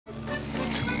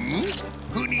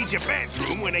needs a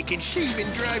bathroom when I can shave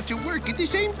and drive to work at the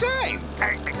same time?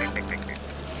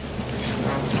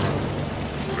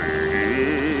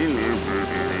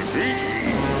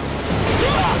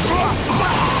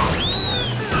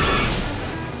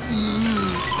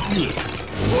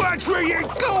 Watch where you're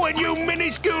going, you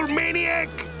minuscule maniac!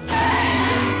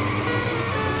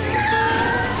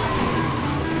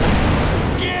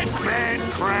 Get bent,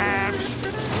 Krabs!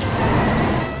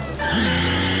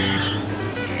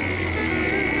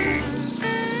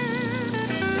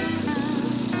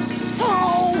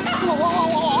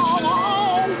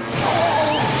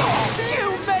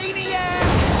 You maniac!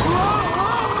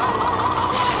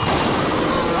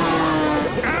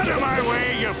 Out of my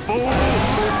way, you fool!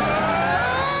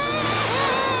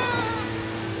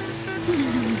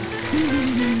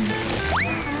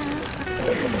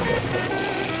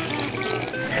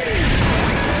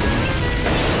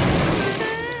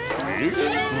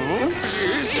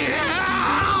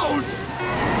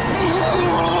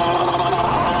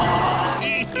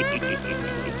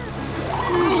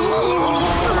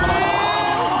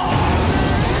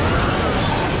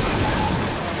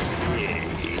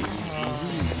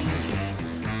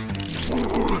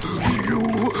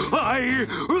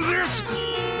 This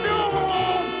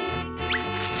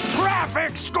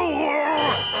traffic school!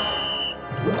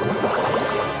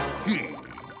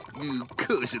 You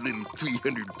cause a little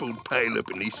 300-pound pileup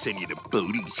and they send you to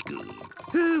boating school.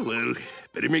 Oh, well,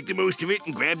 better make the most of it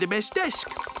and grab the best desk.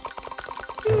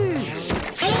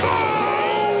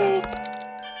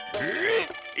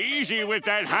 Easy with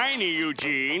that hiney,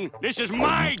 Eugene. This is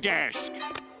my desk.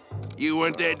 You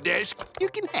want that desk? You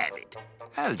can have it.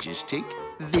 I'll just take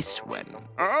this one.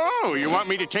 Oh, you want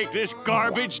me to take this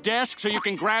garbage desk so you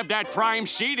can grab that prime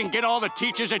seat and get all the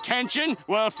teachers' attention?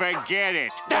 Well, forget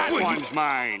it. That one's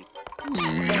mine.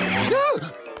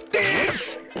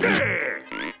 Dibs!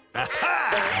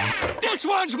 This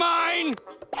one's mine!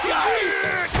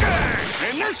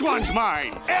 And this one's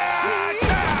mine!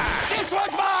 This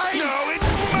one's mine! No, it's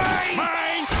mine!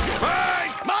 Mine!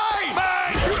 Mine! Mine!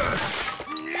 Mine!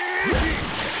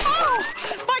 Oh,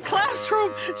 my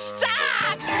classroom!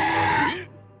 Stop!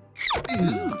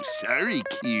 Ooh, sorry,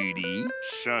 cutie.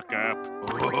 Suck up.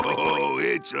 Oh,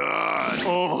 it's on.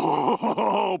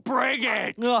 Oh, bring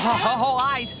it! Oh,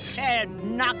 I said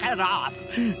knock it off.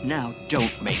 Now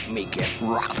don't make me get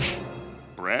rough.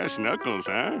 Brass knuckles,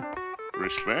 huh?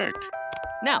 Respect.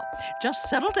 Now, just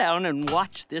settle down and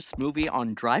watch this movie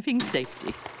on driving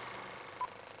safety.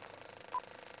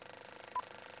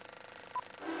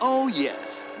 Oh,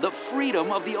 yes, the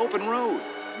freedom of the open road.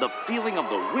 The feeling of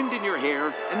the wind in your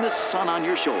hair and the sun on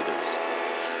your shoulders.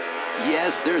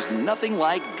 Yes, there's nothing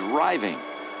like driving.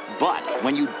 But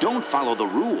when you don't follow the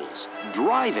rules,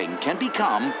 driving can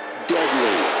become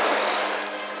deadly.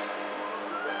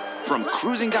 From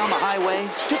cruising down the highway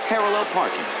to parallel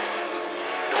parking.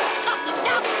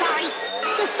 I'm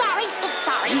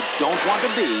sorry. You don't want to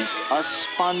be a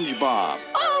SpongeBob.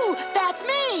 Oh, that's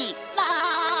me.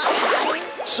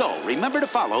 So remember to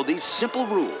follow these simple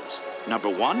rules. Number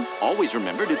 1, always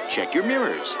remember to check your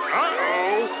mirrors.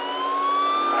 Uh-oh!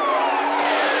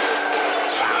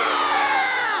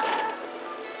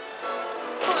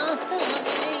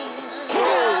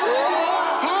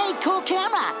 Hey, cool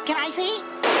camera. Can I see?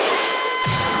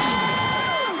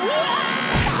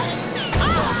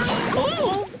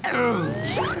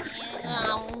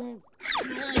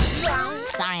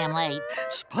 Sorry I'm late.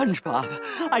 SpongeBob,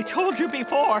 I told you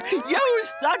before,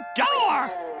 use the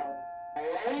door!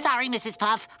 Sorry, Mrs.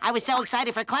 Puff. I was so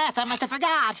excited for class, I must have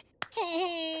forgot.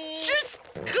 Just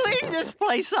clean this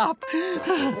place up.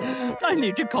 I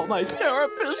need to call my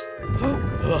therapist. Oh,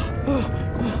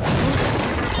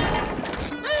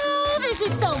 this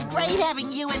is so great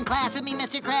having you in class with me,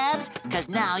 Mr. Krabs. Because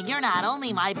now you're not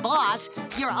only my boss,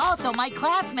 you're also my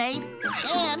classmate.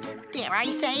 And, dare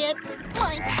I say it,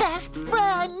 my best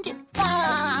friend.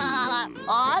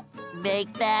 Oh,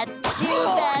 make that 2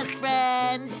 best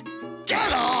friends.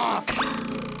 Get off!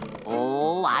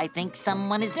 Oh, I think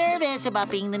someone is nervous about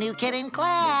being the new kid in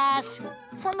class.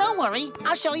 Well, don't worry.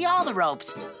 I'll show you all the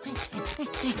ropes.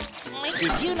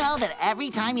 Did you know that every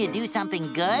time you do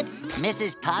something good,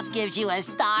 Mrs. Puff gives you a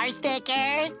star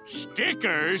sticker?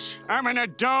 Stickers? I'm an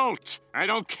adult. I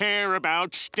don't care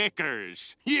about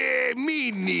stickers. Yeah,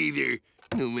 me neither.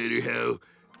 No matter how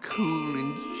cool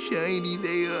and shiny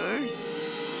they are.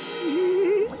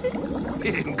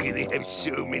 I'm gonna have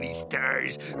so many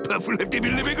stars, Puff will have to be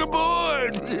living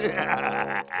aboard!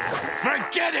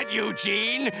 Forget it,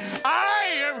 Eugene!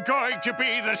 I am going to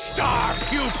be the star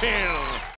pupil!